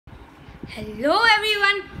Hello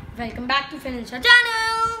everyone, welcome back to Financial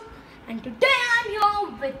channel, and today I'm here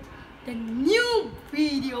with the new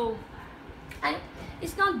video. And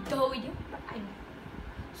it's not the video, but I know.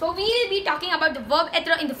 So we will be talking about the verb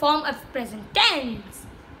être in the form of present tense.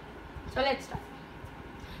 So let's start.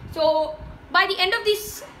 So by the end of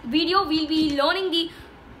this video, we'll be learning the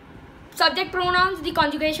subject pronouns, the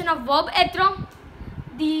conjugation of verb être,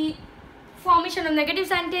 the formation of negative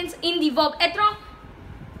sentence in the verb être.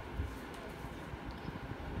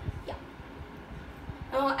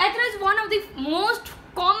 Être is one of the most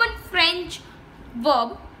common French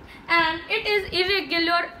verb, and it is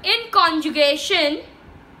irregular in conjugation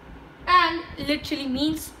and literally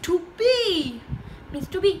means to be.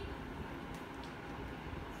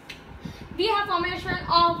 We have formation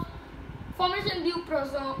of the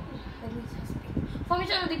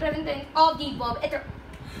present tense of the verb être.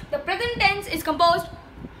 The present tense is composed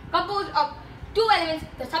of two elements: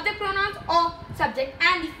 the subject pronouns or subject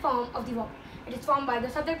and the form of the verb. It is formed by the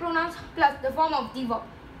subject pronouns plus the form of the verb.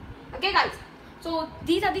 Okay guys, so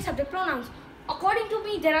these are the subject pronouns. According to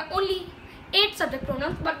me, there are only 8 subject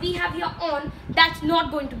pronouns, but we have here on that's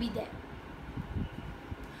not going to be there.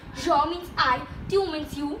 Je means I, tu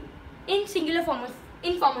means you in singular form,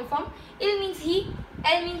 informal form. Il means he,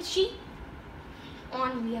 elle means she.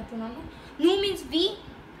 On we have pronoun. Nous means we,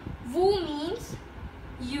 vous means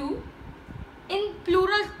you in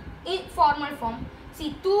plural in formal form.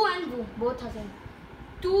 See, tu and vous both are same.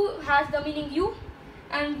 Tu has the meaning you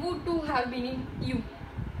and vous too have meaning you.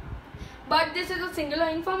 But this is a singular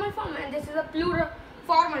informal form and this is a plural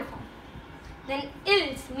formal form. Then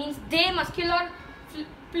ils means they muscular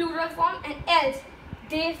plural form and else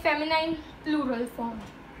they feminine plural form.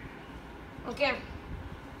 Okay.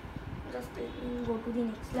 Just go to the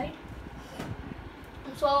next slide.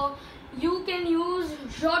 So you can use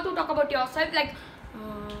je to talk about yourself, like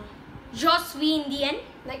je suis Indian,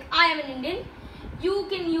 like I am an Indian. You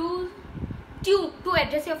can use tu to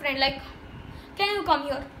address your friend, like can you come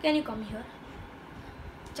here? Can you come here?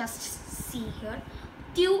 Just see here.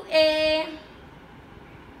 Tu es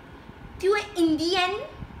Indian,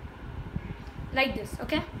 like this,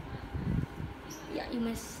 okay? Yeah, you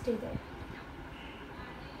must stay there.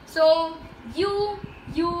 So you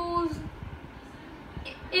use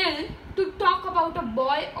il to talk about a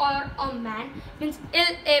boy or a man, means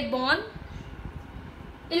il est blonde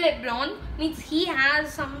means he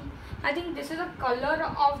has some, I think this is a color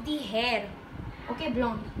of the hair, okay,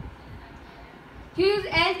 blonde. You use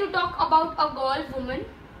elle to talk about a girl, woman.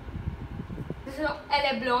 This is elle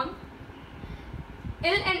est blonde.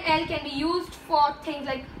 Il and elle can be used for things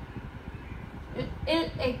like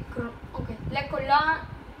il est grand, okay, le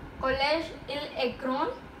collège il est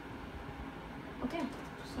grand, okay.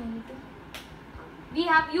 We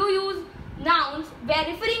have you use nouns where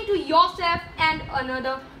referring to yourself and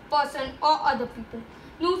another person or other people.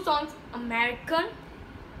 Nous sounds American.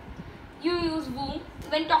 You use vous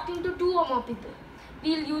when talking to 2 or more people.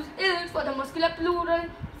 We'll use ils for the muscular plural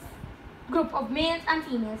group of males and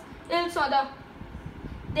females. Ils for the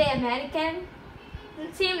American.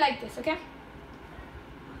 Same like this, okay?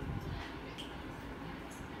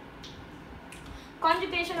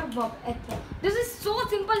 Conjugation of verb être. This is so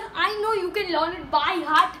simple. I know you can learn it by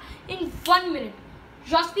heart in 1 minute.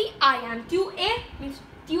 Je suis, I am. Tu es means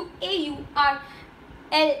tu es, you are.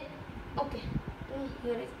 Elle, okay.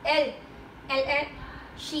 Here is elle. Elle est,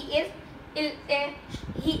 she is. Il est,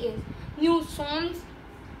 he is. Nous sommes,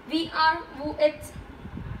 we are, vous êtes.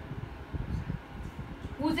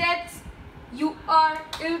 Vous êtes, you are.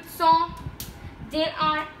 Ils sont, they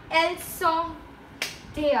are. Elles sont,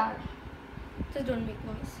 they are. Just don't make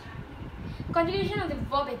noise. Conjugation of the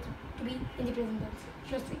verb être to be in the present tense.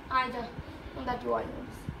 Je suis, I, that you all know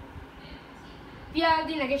this. We have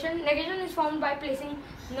the negation. Negation is formed by placing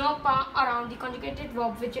ne pas around the conjugated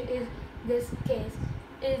verb, which is this case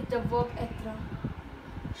is the verb être.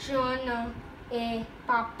 Je ne est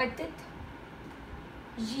pas petite.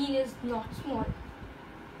 Jean is not small.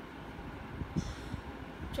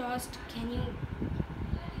 Just can you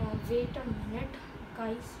wait a minute,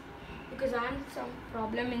 guys? Because I have some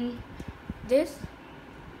problem in this.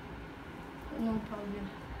 No problem.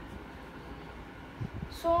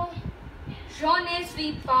 So, je ne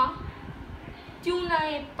suis pas, tu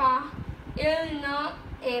n'es pas, il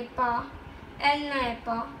n'est pas, elle n'est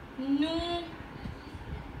pas, nous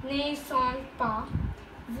ne sommes pas,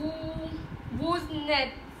 vous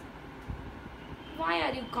n'êtes. Why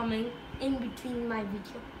are you coming in between my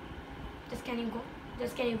video? Just can you go?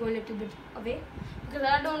 Just can you go a little bit away? Because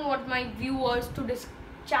I don't want my viewers to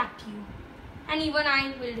distract you. And even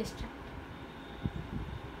I will distract.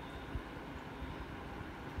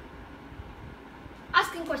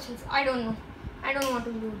 asking questions. I don't know. I don't want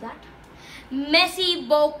to do that. Merci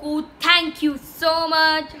beaucoup. Thank you so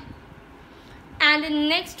much. And in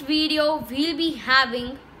next video, we'll be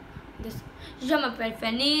having this. Je m'appelle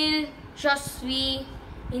Fenil. Je suis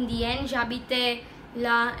Indienne. J'habite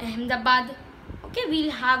la Ahmedabad. Okay,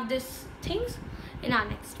 we'll have these things in our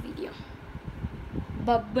next video.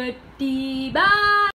 Bye.